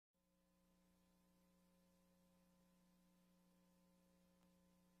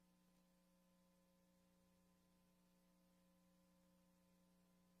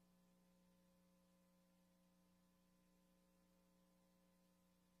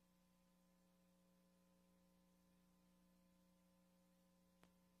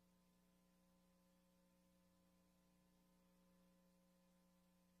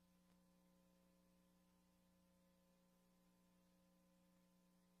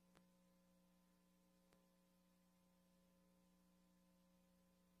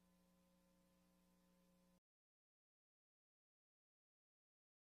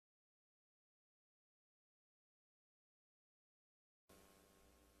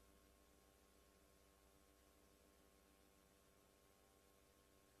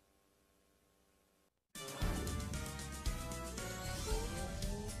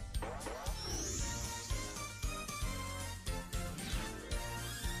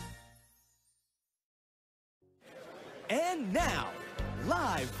And now,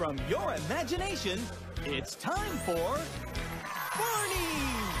 live from your imagination, it's time for Barney!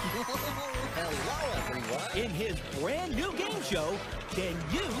 Hello, everyone! In his brand new game show, Can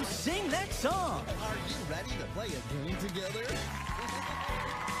You Sing That Song? Are you ready to play a game together?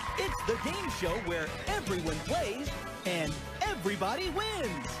 It's the game show where everyone plays and everybody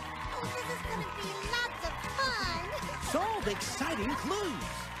wins. Oh, this is going to be lots of fun. Solve exciting clues.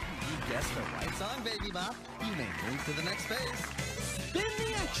 You guessed the right song, Baby Bop. You may move to the next phase. Spin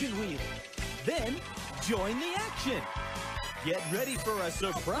the action wheel. Then join the action. Get ready for a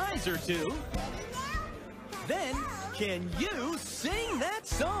surprise or two. Then, can you sing that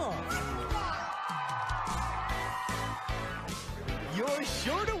song? You're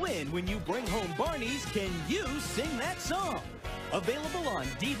sure to win when you bring home Barney's Can You Sing That Song? Available on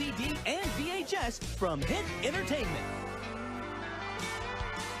DVD and VHS from Hit Entertainment.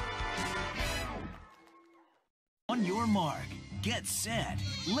 On your mark, get set,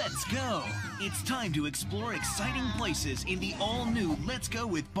 let's go! It's time to explore exciting places in the all-new Let's Go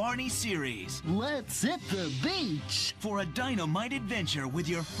with Barney series. Let's hit the beach! For a dynamite adventure with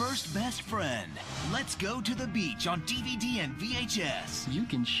your first best friend. Let's go to the beach on DVD and VHS. You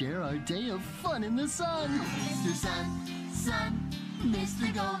can share our day of fun in the sun. Mr. Sun, Sun,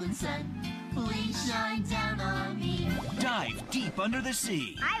 Mr. Golden Sun, please shine down on me. Dive deep under the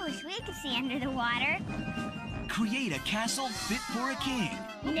sea. I wish we could see under the water. Create a castle fit for a king.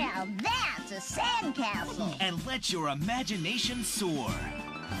 Now that's a sandcastle. And let your imagination soar.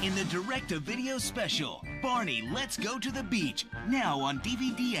 In the direct-to-video special, Barney Let's Go to the Beach, now on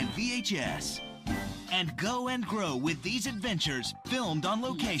DVD and VHS. And go and grow with these adventures filmed on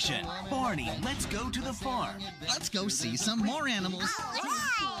location. Barney Let's Go to the Farm. Let's go see some more animals. All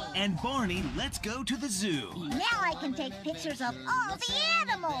right. And Barney Let's Go to the Zoo. Now I can take pictures of all the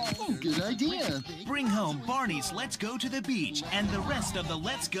animals. Oh, good idea. Bring home Barney's Let's Go to the Beach and the rest of the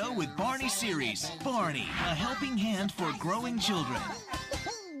Let's Go with Barney series. Barney, a helping hand for growing children.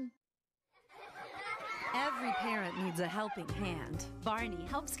 Every parent needs a helping hand. Barney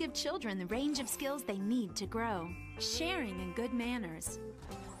helps give children the range of skills they need to grow. Sharing and good manners.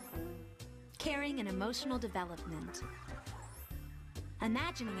 Caring and emotional development.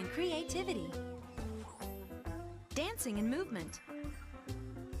 Imagining and creativity. Dancing and movement.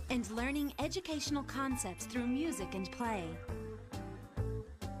 And learning educational concepts through music and play.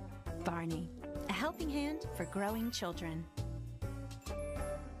 Barney, a helping hand for growing children.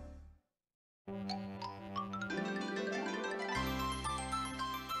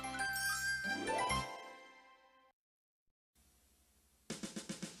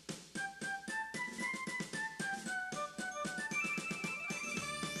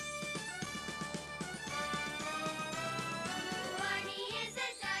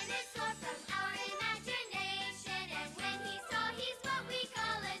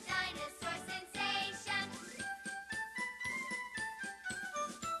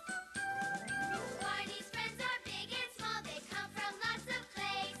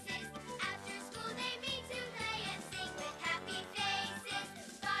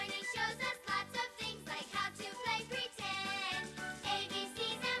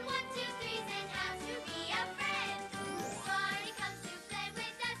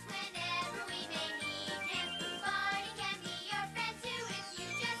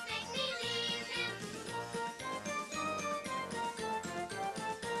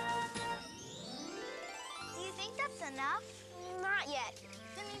 Enough? Not yet.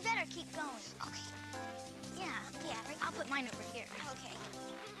 Then we better keep going. Okay. Yeah. I'll put mine over here. Okay.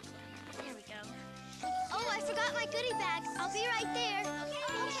 Here we go. Oh, I forgot my goodie bag. I'll be right there.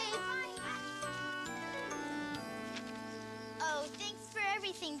 Okay. Oh, thanks for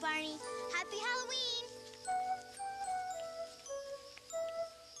everything, Barney. Happy Halloween.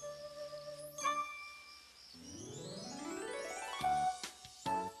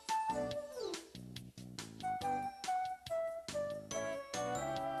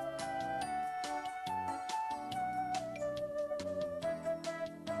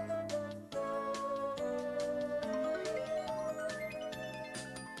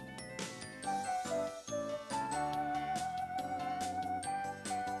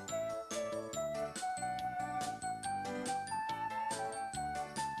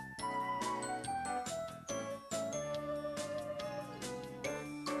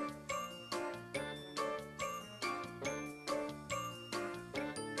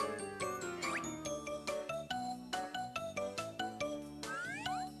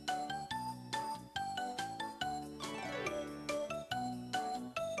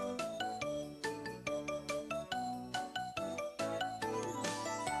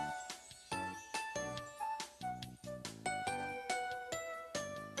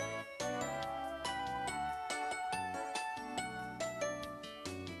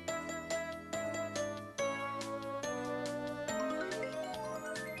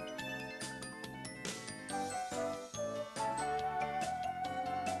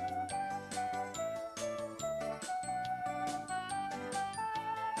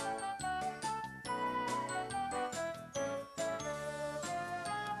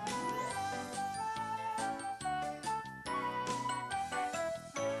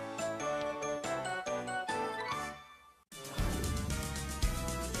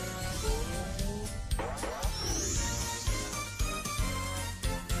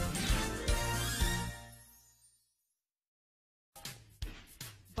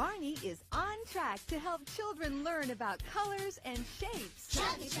 Barney is on track to help children learn about colors and shapes.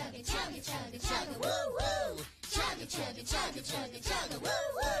 Chugga, chugga, chugga, chugga, chugga, woo, woo! Chugga, chugga, chugga, chugga, chugga, woo,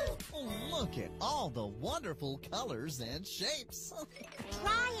 woo! Oh, look at all the wonderful colors and shapes.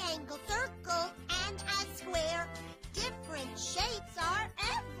 Triangle, circle, and a square. Different shapes are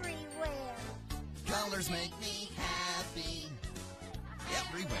everywhere. Colors make me happy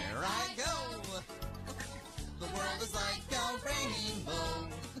everywhere I go. The world is like a rainbow.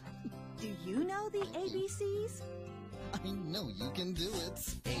 Do you know the ABCs? I know you can do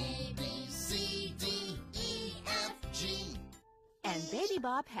it. A, B, C, D, E, F, G. And Baby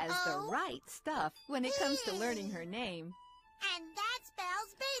Bop has the right stuff when it comes to learning her name. And that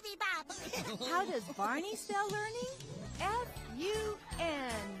spells Baby Bop. How does Barney spell learning?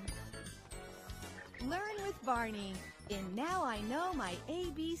 F-U-N. Learn with Barney in Now I Know My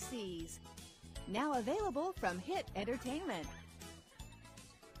ABCs. Now available from Hit Entertainment.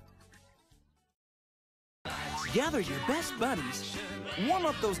 Gather your best buddies, warm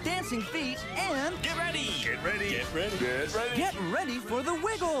up those dancing feet, and Get ready! Get ready! Get ready! Get ready! get ready for the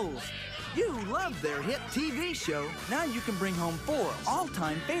Wiggles! You love their hit TV show. Now you can bring home 4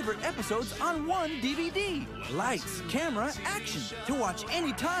 all-time favorite episodes on one DVD. Lights, camera, action to watch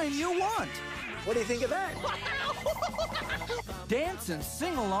anytime you want. What do you think of that? Dance and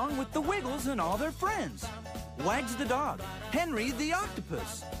sing along with the Wiggles and all their friends. Wags the dog, Henry the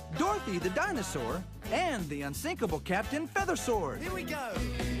octopus, Dorothy the dinosaur, and the unsinkable Captain Feathersword. Here we go.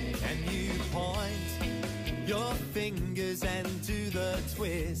 Can you point your fingers and do the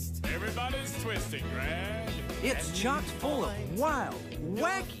twist? Everybody's twisting, Greg. It's chock full of wild,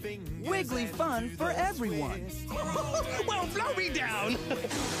 wacky, wiggly fun for everyone. Well, blow me down!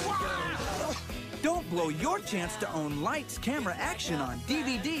 Don't blow your chance to own Lights, Camera, Action on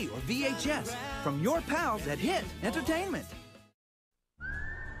DVD or VHS from your pals at Hit Entertainment.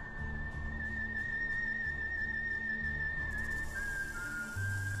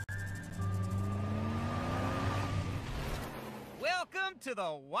 Welcome to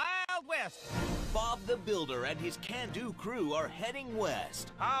the Wild West. Bob the Builder and his can-do crew are heading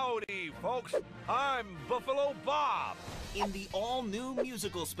west. Howdy, folks. I'm Buffalo Bob. In the all-new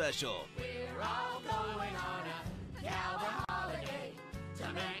musical special. We're all going on a cowboy holiday to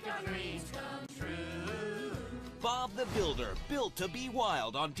make our dreams come true. Bob the Builder, built to be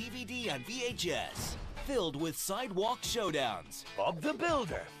wild on DVD and VHS. Filled with sidewalk showdowns. Bob the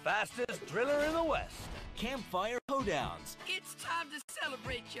Builder, fastest driller in the West. Campfire hoedowns. It's time to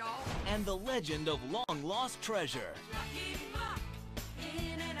celebrate, y'all. And the legend of long-lost treasure. Lucky Muck,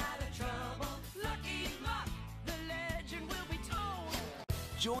 in and out of trouble. Lucky Muck, the legend will be told.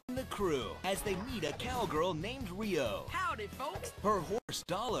 Join the crew as they meet a cowgirl named Rio. Howdy, folks. Her horse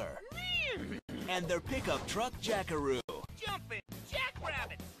Dollar. And their pickup truck Jackaroo. Jumping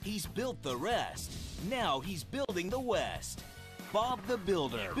jackrabbits. He's built the rest. Now he's building the West. Bob the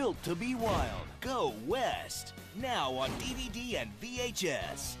Builder, built to be wild. Go West. Now on DVD and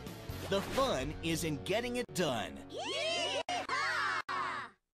VHS. The fun is in getting it done.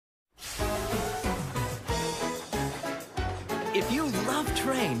 If you love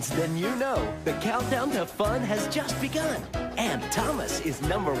trains, then you know the countdown to fun has just begun. And Thomas is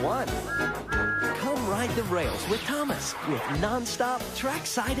 #1. Come ride the rails with Thomas with non-stop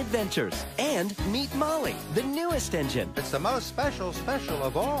trackside adventures. And meet Molly, the newest engine. It's the most special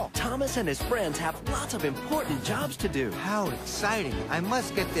of all. Thomas and his friends have lots of important jobs to do. How exciting. I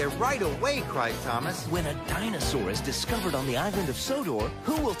must get there right away, cried Thomas. When a dinosaur is discovered on the island of Sodor,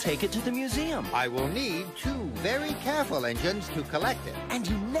 who will take it to the museum? I will need 2 very careful engines to collect it. And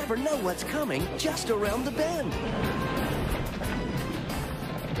you never know what's coming just around the bend.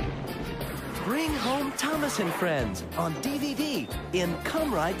 Bring home Thomas and Friends on DVD in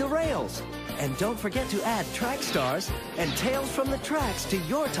Come Ride the Rails. And don't forget to add track stars and Tales from the Tracks to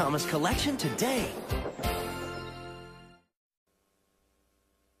your Thomas collection today.